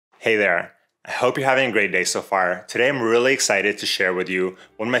Hey there, I hope you're having a great day so far. Today I'm really excited to share with you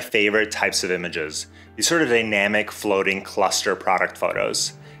one of my favorite types of images, these sort of dynamic floating cluster product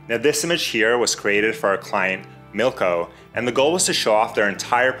photos. Now this image here was created for our client Milko, and the goal was to show off their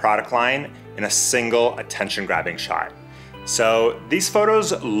entire product line in a single attention-grabbing shot. So these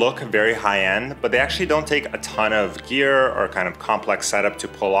photos look very high-end, but they actually don't take a ton of gear or kind of complex setup to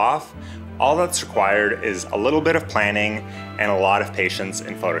pull off. All that's required is a little bit of planning and a lot of patience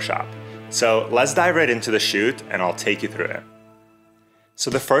in Photoshop. So let's dive right into the shoot and I'll take you through it. So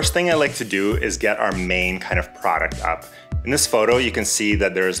the first thing I like to do is get our main kind of product up. In this photo, you can see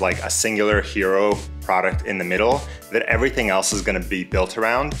that there's like a singular hero product in the middle that everything else is gonna be built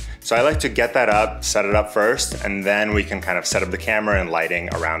around. So I like to get that up, set it up first, and then we can kind of set up the camera and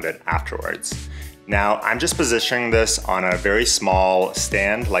lighting around it afterwards. Now, I'm just positioning this on a very small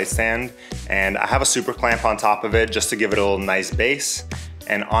stand, light stand, and I have a super clamp on top of it just to give it a little nice base.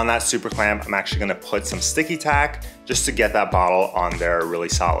 And on that super clamp, I'm actually gonna put some sticky tack just to get that bottle on there really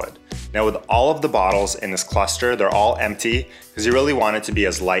solid. Now with all of the bottles in this cluster, they're all empty because you really want it to be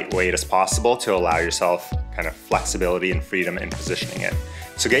as lightweight as possible to allow yourself kind of flexibility and freedom in positioning it.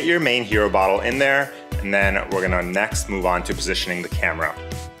 So get your main hero bottle in there, and then we're gonna next move on to positioning the camera.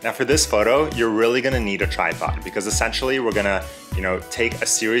 Now for this photo, you're really gonna need a tripod because essentially we're gonna, take a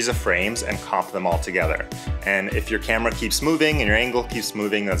series of frames and comp them all together. And if your camera keeps moving and your angle keeps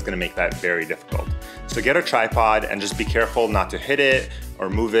moving, that's gonna make that very difficult. So get a tripod and just be careful not to hit it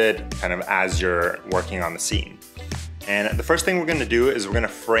or move it kind of as you're working on the scene. And the first thing we're gonna do is we're gonna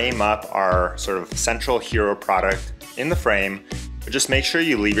frame up our sort of central hero product in the frame, but just make sure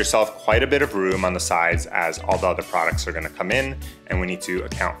you leave yourself quite a bit of room on the sides as all the other products are gonna come in, and we need to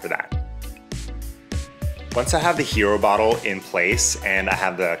account for that. Once I have the hero bottle in place and I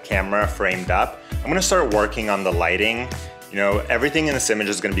have the camera framed up, I'm gonna start working on the lighting. Everything in this image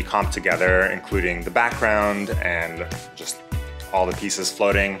is gonna be comped together, including the background and just all the pieces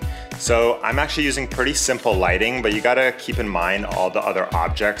floating. So I'm actually using pretty simple lighting, but you gotta keep in mind all the other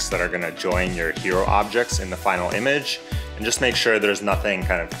objects that are gonna join your hero objects in the final image, and just make sure there's nothing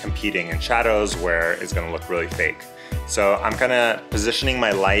kind of competing in shadows where it's gonna look really fake. So I'm kind of positioning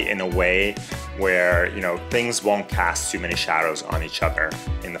my light in a way where, things won't cast too many shadows on each other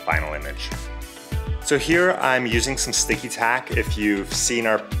in the final image. So here I'm using some sticky tack. If you've seen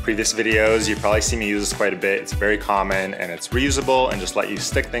our previous videos, you've probably seen me use this quite a bit. It's very common and it's reusable and just let you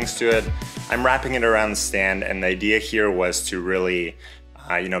stick things to it. I'm wrapping it around the stand, and the idea here was to really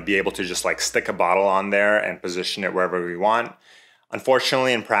be able to just like stick a bottle on there and position it wherever we want.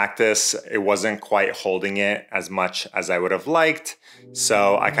 Unfortunately, in practice, it wasn't quite holding it as much as I would have liked.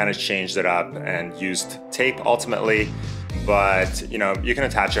 So I kind of changed it up and used tape ultimately. But you can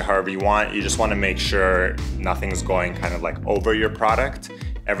attach it however you want. You just want to make sure nothing's going kind of like over your product.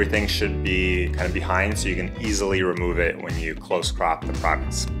 Everything should be kind of behind, so you can easily remove it when you close crop the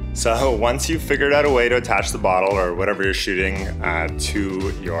products. So once you've figured out a way to attach the bottle or whatever you're shooting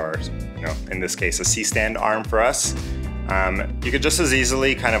to your, in this case, a C-stand arm for us, you could just as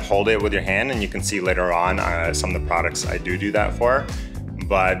easily kind of hold it with your hand, and you can see later on some of the products I do that for.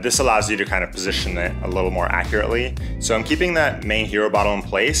 But this allows you to kind of position it a little more accurately. So I'm keeping that main hero bottle in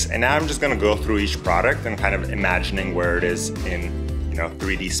place, and now I'm just gonna go through each product and kind of imagining where it is in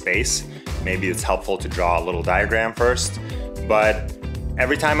 3D space. Maybe it's helpful to draw a little diagram first, but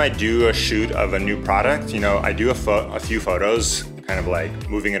every time I do a shoot of a new product, I do a few photos, kind of like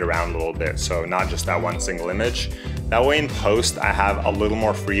moving it around a little bit, so not just that one single image. That way in post, I have a little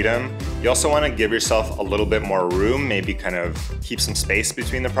more freedom. You also want to give yourself a little bit more room, maybe kind of keep some space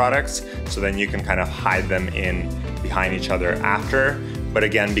between the products, so then you can kind of hide them in behind each other after. But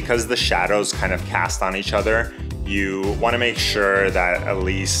again, because the shadows kind of cast on each other, you want to make sure that at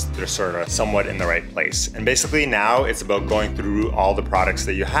least they're sort of somewhat in the right place. And basically now it's about going through all the products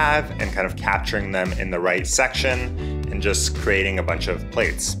that you have and kind of capturing them in the right section and just creating a bunch of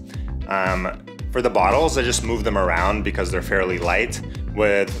plates. For the bottles, I just move them around because they're fairly light.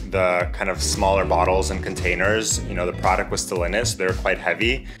 With the kind of smaller bottles and containers, the product was still in it, so they're quite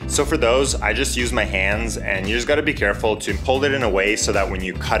heavy. So for those, I just use my hands, and you just gotta be careful to hold it in a way so that when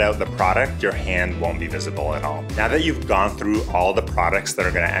you cut out the product, your hand won't be visible at all. Now that you've gone through all the products that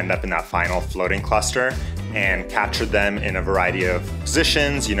are gonna end up in that final floating cluster and captured them in a variety of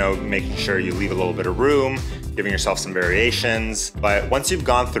positions, making sure you leave a little bit of room, giving yourself some variations. But once you've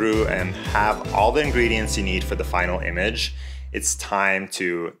gone through and have all the ingredients you need for the final image, it's time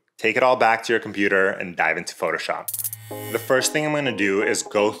to take it all back to your computer and dive into Photoshop. The first thing I'm gonna do is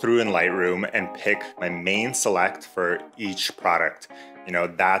go through in Lightroom and pick my main select for each product.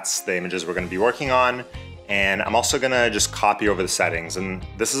 That's the images we're gonna be working on. And I'm also gonna just copy over the settings. And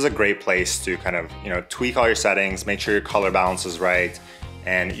this is a great place to kind of, tweak all your settings, make sure your color balance is right.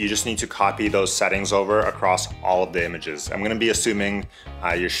 And you just need to copy those settings over across all of the images. I'm gonna be assuming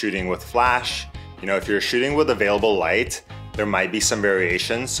you're shooting with flash. If you're shooting with available light, there might be some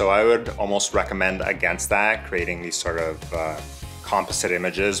variations. So I would almost recommend against that, creating these sort of composite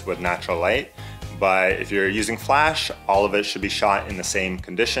images with natural light. But if you're using flash, all of it should be shot in the same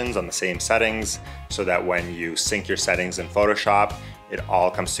conditions on the same settings so that when you sync your settings in Photoshop, it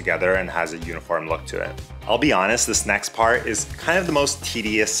all comes together and has a uniform look to it. I'll be honest, this next part is kind of the most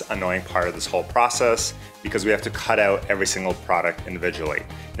tedious, annoying part of this whole process because we have to cut out every single product individually.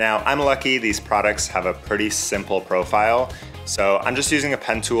 Now, I'm lucky these products have a pretty simple profile, so I'm just using a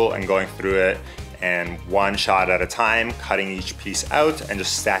pen tool and going through it and one shot at a time, cutting each piece out and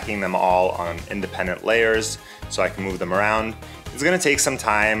just stacking them all on independent layers so I can move them around. It's gonna take some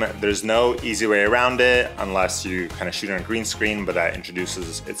time. There's no easy way around it unless you kind of shoot on a green screen, but that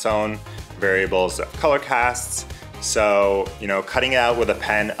introduces its own variables of color casts. So, cutting it out with a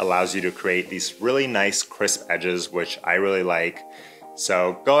pen allows you to create these really nice crisp edges, which I really like.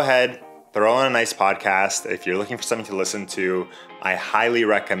 So go ahead, throw on a nice podcast. If you're looking for something to listen to, I highly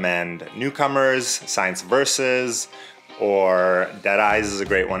recommend Newcomers, Science Versus, or Dead Eyes is a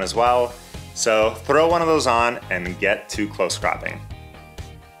great one as well. So throw one of those on and get to close cropping.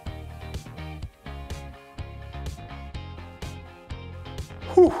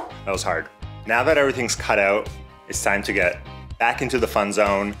 Whew, that was hard. Now that everything's cut out, it's time to get back into the fun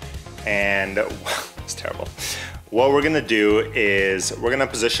zone and it's terrible. What we're gonna do is we're gonna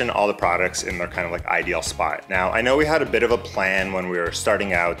position all the products in their kind of like ideal spot. Now, I know we had a bit of a plan when we were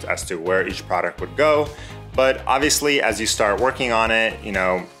starting out as to where each product would go, but obviously as you start working on it,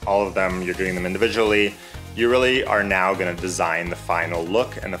 all of them, you're doing them individually, you really are now gonna design the final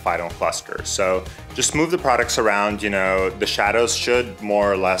look and the final cluster. So just move the products around, the shadows should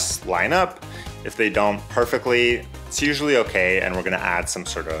more or less line up. If they don't perfectly, it's usually okay, and we're gonna add some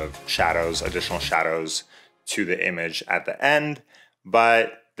sort of shadows, additional shadows to the image at the end.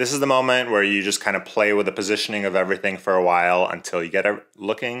 But this is the moment where you just kind of play with the positioning of everything for a while until you get it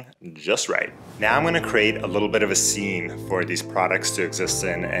looking just right. Now I'm gonna create a little bit of a scene for these products to exist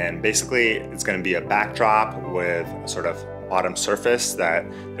in, and basically it's gonna be a backdrop with a sort of bottom surface that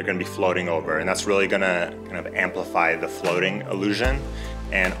they're gonna be floating over, and that's really gonna kind of amplify the floating illusion.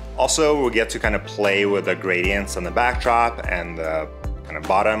 And also we'll get to kind of play with the gradients on the backdrop and the kind of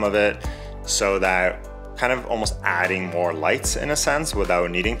bottom of it so that kind of almost adding more lights in a sense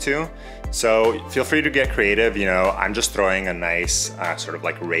without needing to. So feel free to get creative. I'm just throwing a nice sort of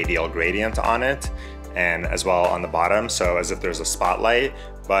like radial gradient on it and as well on the bottom. So as if there's a spotlight,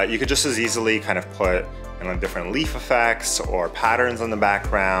 but you could just as easily kind of put different leaf effects or patterns on the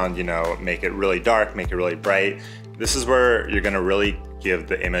background, make it really dark, make it really bright. This is where you're gonna really give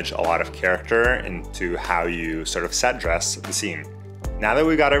the image a lot of character into how you sort of set dress the scene. Now that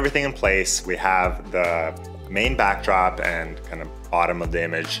we've got everything in place, we have the main backdrop and kind of bottom of the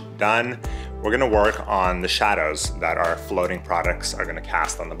image done. We're gonna work on the shadows that our floating products are gonna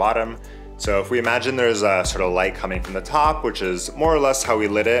cast on the bottom. So if we imagine there's a sort of light coming from the top, which is more or less how we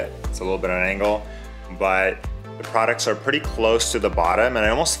lit it, it's a little bit at an angle, but the products are pretty close to the bottom, and I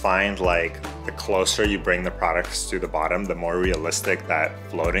almost find like the closer you bring the products to the bottom, the more realistic that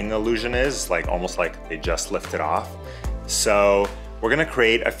floating illusion is, like almost like they just lifted off. So we're gonna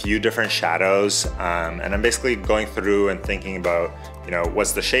create a few different shadows, and I'm basically going through and thinking about,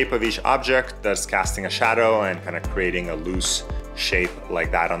 what's the shape of each object that's casting a shadow and kind of creating a loose shape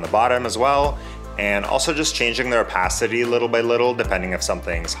like that on the bottom as well. And also just changing their opacity little by little, depending if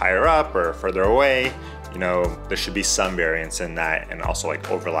something's higher up or further away. There should be some variance in that, and also like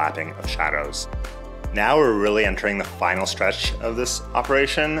overlapping of shadows. Now we're really entering the final stretch of this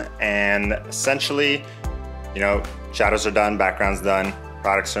operation, and essentially, shadows are done, background's done,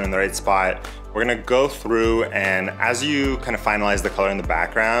 products are in the right spot. We're gonna go through, and as you kind of finalize the color in the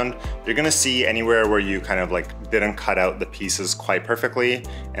background, you're gonna see anywhere where you kind of like didn't cut out the pieces quite perfectly,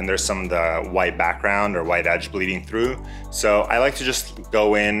 and there's some of the white background or white edge bleeding through. So I like to just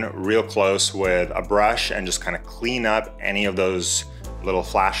go in real close with a brush and just kind of clean up any of those little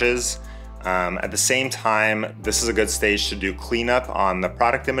flashes. At the same time, this is a good stage to do cleanup on the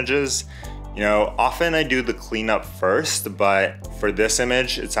product images. Often I do the cleanup first, but for this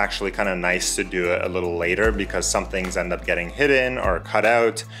image, it's actually kind of nice to do it a little later because some things end up getting hidden or cut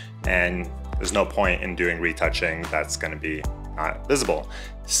out, and there's no point in doing retouching that's gonna be not visible.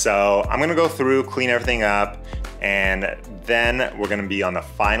 So I'm gonna go through, clean everything up, and then we're gonna be on the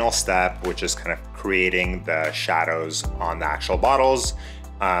final step, which is kind of creating the shadows on the actual bottles.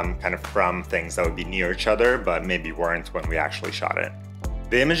 kind of from things that would be near each other, but maybe weren't when we actually shot it.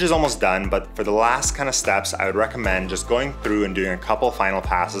 The image is almost done, but for the last kind of steps, I would recommend just going through and doing a couple final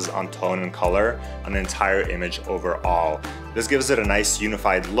passes on tone and color on the entire image overall. This gives it a nice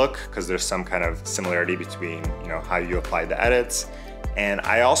unified look because there's some kind of similarity between, how you apply the edits. And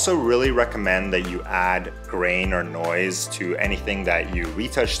I also really recommend that you add grain or noise to anything that you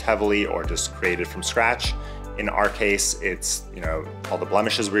retouched heavily or just created from scratch. In our case, it's, all the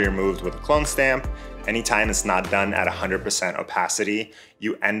blemishes we removed with a clone stamp. Anytime it's not done at 100% opacity,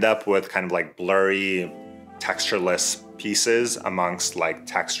 you end up with kind of like blurry, textureless pieces amongst like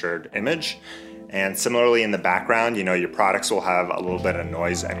textured image. And similarly in the background, your products will have a little bit of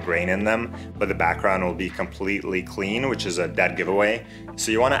noise and grain in them, but the background will be completely clean, which is a dead giveaway.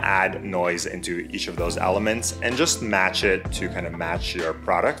 So you want to add noise into each of those elements and just match it to kind of match your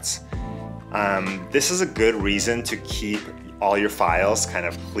products. This is a good reason to keep all your files kind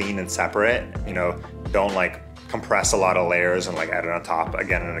of clean and separate. Don't like compress a lot of layers and like edit on top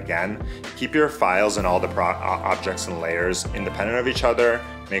again and again. Keep your files and all the objects and layers independent of each other.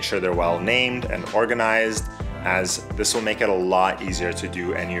 Make sure they're well named and organized, as this will make it a lot easier to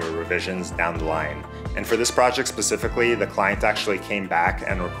do any revisions down the line. And for this project specifically, the client actually came back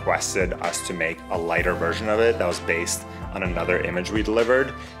and requested us to make a lighter version of it that was based on another image we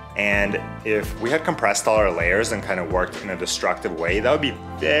delivered. And if we had compressed all our layers and kind of worked in a destructive way, that would be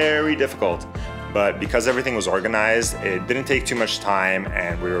very difficult. But because everything was organized, it didn't take too much time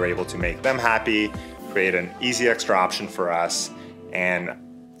and we were able to make them happy, create an easy extra option for us. And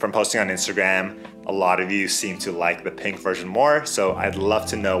from posting on Instagram, a lot of you seem to like the pink version more. So I'd love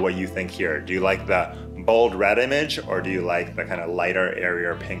to know what you think here. Do you like the bold red image or do you like the kind of lighter,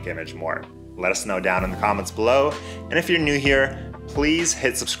 airier pink image more? Let us know down in the comments below. And if you're new here, please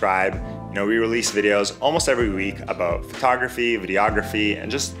hit subscribe. We release videos almost every week about photography, videography,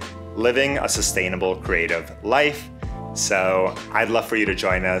 and just living a sustainable creative life. So I'd love for you to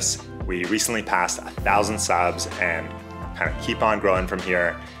join us. We recently passed 1,000 subs and kind of keep on growing from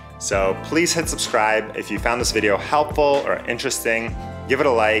here. So please hit subscribe. If you found this video helpful or interesting, give it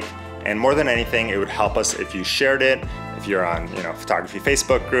a like. And more than anything, it would help us if you shared it. If you're on, photography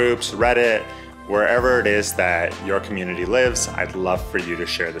Facebook groups, Reddit, wherever it is that your community lives, I'd love for you to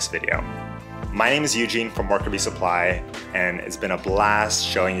share this video. My name is Eugene from Workerbee Supply, and it's been a blast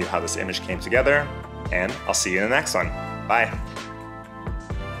showing you how this image came together, and I'll see you in the next one. Bye.